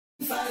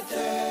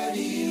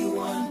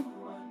531.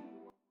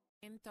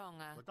 In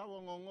Tonga. Ko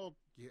tawa ngongo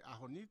ki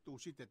ahoni tu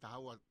si te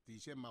tahawa ti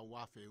se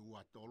mawafe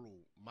ua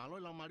tolu. Malo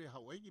la mari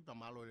hawai ki pa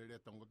malo le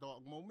tongo to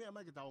mo me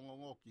mai ki tawa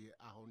ngongo ki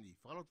ahoni.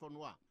 Falo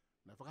tonua.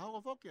 Na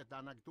whakahawa whoki a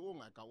tāna ki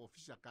tuonga e ka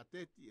ofisa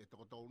kateti e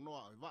toko tau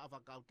noa e waa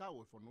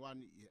whakautau e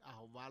whanuani i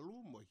aho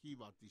walu mo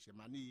hiwa ti se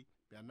mani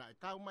pia na e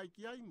kau mai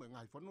ki ai mo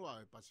ngai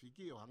whanua e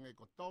Pasifiki o hange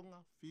ko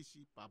Tonga,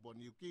 Fiji, Papua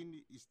New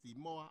Guinea, East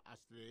Timor,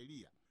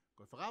 Australia.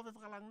 Ko whakawhe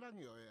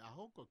whakalanglangi o e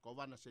aho ko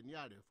kowana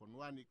seniare o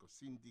whanuani ko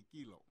Cindy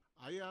Kilo.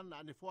 Aia na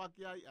ane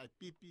whoaki ai ai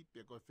pipi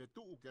pe ko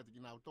whetuu ki ati ki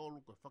nau tolu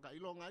ko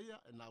whakailonga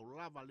ia e nau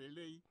lava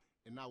lelei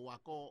e nau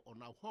wako o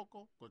nau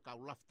hoko ko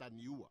kau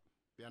laftani ua.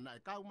 Pea na e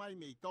kau mai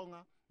me i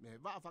Tonga me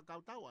waa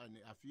whakautau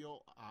ane a fio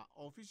a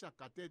ofisa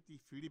kateti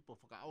Filipo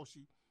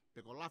whakaosi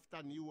pe ko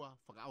laftani ua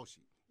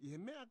whakaosi. I he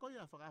mea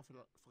koia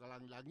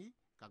whakalangilangi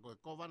ka koe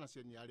kowana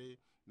seniare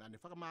na ne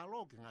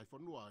whakamalo ki ngai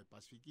whanua e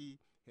Pasifiki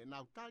he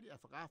nau tari a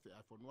whakawhe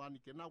a whanuani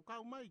ke nau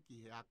kau mai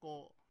ki he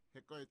ako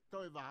he koe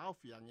toi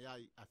wahaofi angi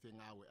ai a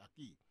whengawe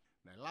aki.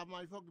 Na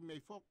lama i whoki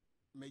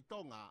mei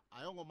Tonga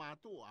a ongo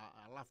mātu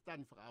a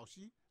laftani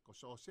whakaosi ko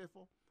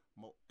Sosefo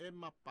mo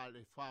ema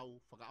pale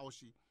whau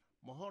whakaosi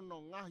mo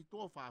hono ngahi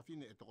tō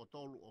whaafine e toko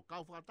tolu o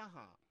kau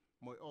whakataha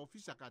mo e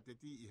ofisa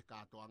kateti i he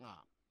katoa ngā.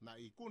 Na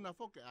i kuna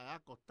whoke a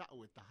ako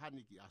tau e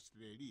tahani ki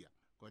Australia.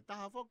 Ko e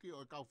taha whoki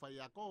o e kau whai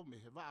ako me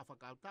he waa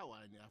whakautau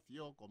ane a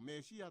fio ko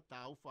Mesia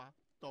tauwha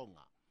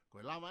Tonga. Ko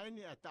e lama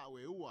eni a tau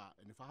e ua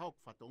e ne whahok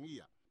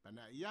whatongia.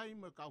 Pana iai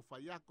mo e kau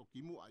whai ako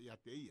ki mua i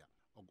ate ia.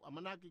 O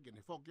amanaki ke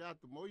ne whoke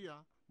atu mo ia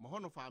mo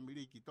hono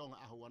whaamiri ki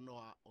Tonga ahu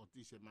anoa o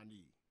tise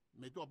mani.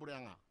 Me tua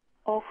pureanga.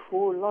 O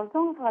fu lo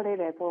tong fale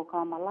le po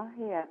ka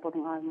malahi e po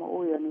ngai mo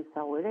uyo ni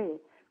sawere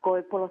ko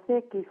e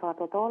polose ki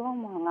whatotolo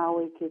mo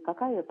ngawe ki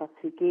kakai e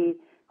Pasifiki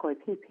ko e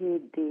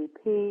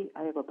PPDP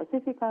ai ko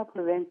Pacifica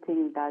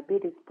Preventing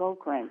Diabetes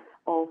Program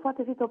o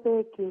whatewhito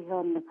pe ki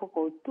hon ne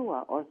whoko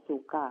tua o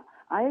suka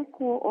ai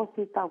ko o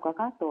si tau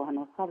kakato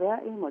hano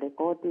savea i mo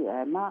rekodi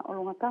e ma o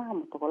lunga taha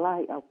mo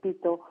tokolahi au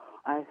pito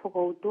ai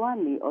whoko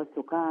tuani o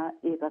suka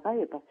i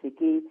kakai e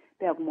Pasifiki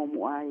pe a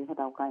kumomu ai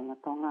hatau kai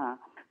ngatonga.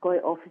 Ko e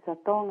ofisa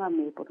Tonga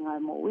me potungai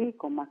mo ui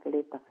ko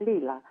makeleta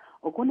flila.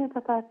 O kune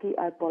tataki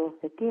ai polo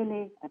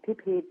sekini a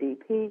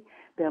PPDP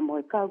pe mo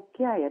e kau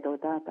kia ia do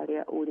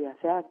tātaria uri a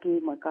whiaki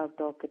mo e kau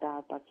tō ke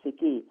tā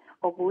Pasifiki.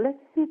 O kule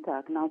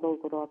sita knau tō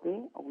korope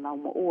o knau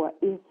mo ua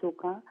i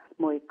suka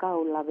mo e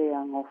kau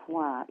lavea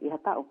ngofua i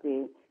hata o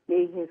ke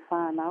nei he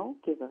whānau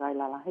ke kakai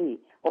lalahi.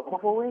 O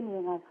kofoe ni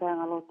ngai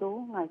whaanga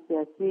loto, ngai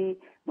siasi,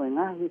 mo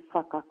ngahi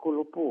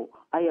whakakulupu.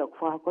 Ai o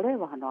kwhakore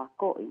wahano a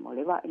koi mo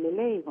lewa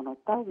ilelei hono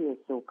tau e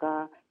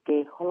suka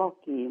ke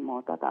holoki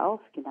mo tata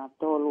off ki nga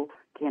tolu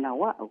ke na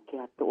wau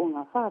ke a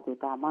tuunga whātu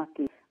tā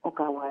maki o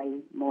kawai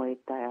mo e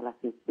tai ala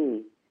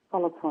sisi.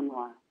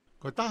 Whalotonua.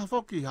 Ko taha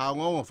whoki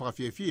haongongo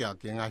whakawhiawhia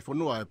ke ngai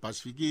whanua e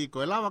Pasifiki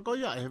ko e lawa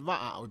koia e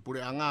waa o i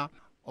pureanga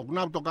o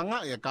kunau toka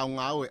ngā e kau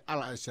ngāu e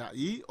ala e sa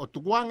i, o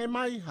tukuange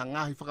mai, ha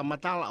ngahi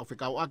whakamatala o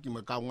whikau aki mo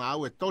e kau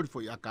ngāu e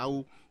torifo i a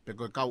kau, pe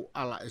koe kau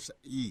ala e sa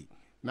i.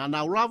 Nā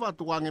nau lava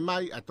tukuange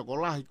mai, a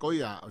tokolahi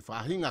koia o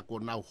whahinga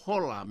ko nau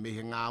hola me he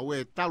ngāu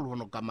e talu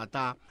hono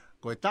kamata,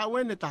 ko e tau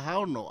ene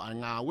tahaono a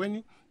ngāu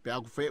eni, pe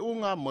aku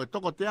whiunga mo e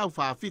toko te au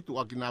whaafitu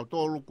aki nau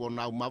tolu ko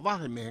nau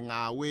mawahe me he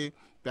ngāu e,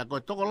 pe a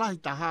koe tokolahi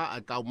taha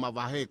a kau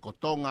mawahe ko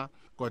Tonga,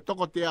 ko e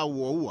toko te au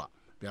ua.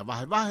 Pea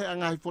wahe a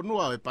ngai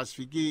whanua e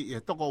Pasifiki i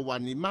he toko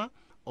wanima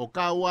o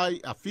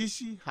Kauai, a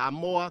Fiji,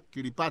 Samoa,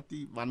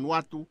 Kiribati,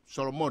 Vanuatu,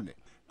 Solomone.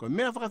 Ko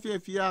mea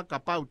whakawhiawhia ka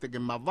pau te ke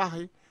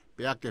mawahe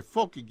pea ke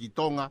whoki ki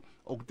Tonga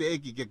o te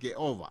eki ke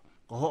ova.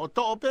 Ko ho o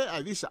to'o pe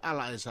ai visa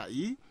ala e sa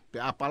i,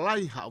 pe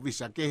apalai ha o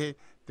visa kehe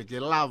te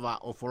ke lava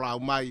o wholau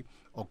mai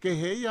o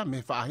kehe ia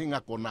me whahinga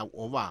ko nau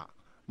ova.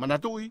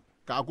 Manatui,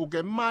 ka aku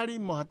ke mari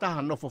mo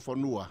hataha nofo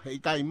whanua, hei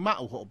kai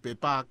mau ho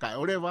pepa kai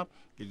orewa,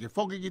 ke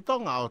whoki ki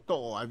Tonga o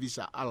to'o a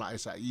visa ala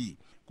esa i.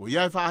 Ko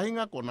iai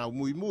whahinga ko nau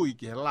mui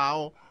ki he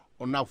lao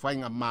o nau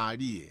whainga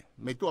maarie.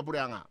 Me tua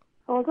pureanga.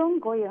 O tong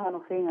ko i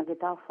hano whainga ke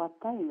tau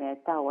whatai me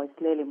tau a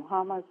Isleli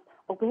Muhammad,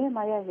 o ke he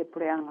mai he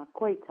pureanga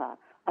koita,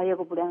 ai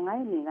ako pureanga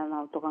ini nga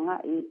nau toka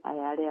ngai ai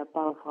area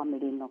pao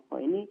whamiri no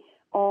koini,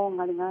 o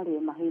ngari e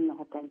mahina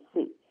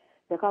hotensi.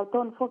 Te kau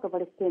tonu whoka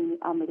Palestini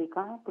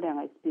Amerika,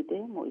 pureanga ispite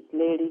mo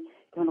Isleli,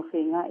 ke hono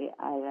whinga e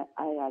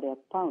ai area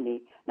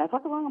pauni. Nai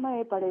whakawanga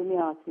mai e pare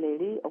mea o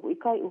Isleli, o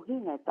ikai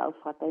uhinga e tau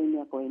whatai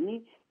mea koe ni,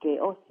 ke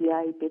osi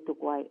ai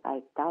petukwai ai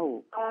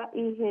tau. Ka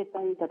i he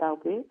tangi tatau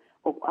pe,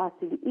 o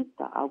asili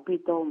ita au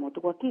pito mo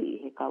tukwaki i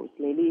he kau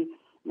Isleli,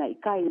 na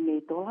ikai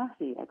me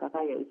tolahi a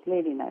kakai o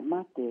Isleli na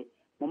mate.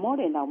 Mo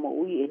more na mo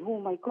ui e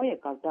hu mai koe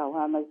kau tau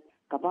hamas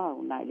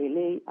kabau na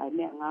lelei ai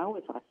mea ngau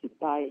e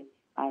whakasipai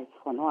ai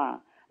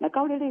whanoa. Na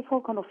kaurere i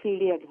whokano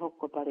whiria ki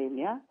hoko pare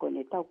mea, ko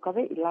ne tau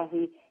kawe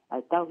ilahi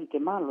ai tau hi ke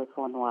malo e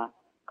whanua.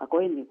 Ka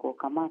koe ni ko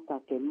kamata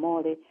ke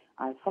more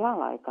ai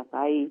whalala e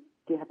kakai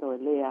ki hato e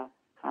lea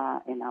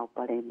e nau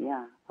pare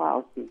mea.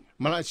 Whaosi.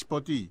 Mala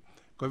spoti.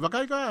 Ko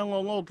wakaika a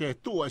ngongo ke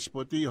tua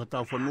spoti ho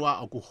tau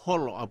whanua o ku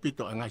holo au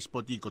pito e ngai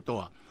spoti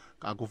kotoa.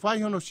 Ka ku whai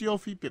hono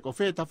siofi pe ko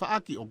wheta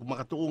whaaki o ku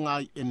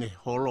makatoonga e ne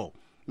holo.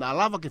 Na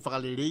lava ke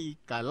whakalelei,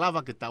 ka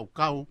lava ke tau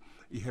kau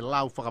i he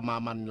lau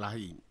whakamamani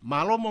lahi.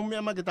 Malomo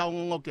mea ma ke tau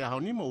ngongo ke aho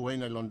nima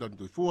uheina i London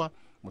tuifua,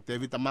 mo te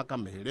vita maka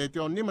me he rete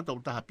o nima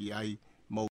tau taha pi ai,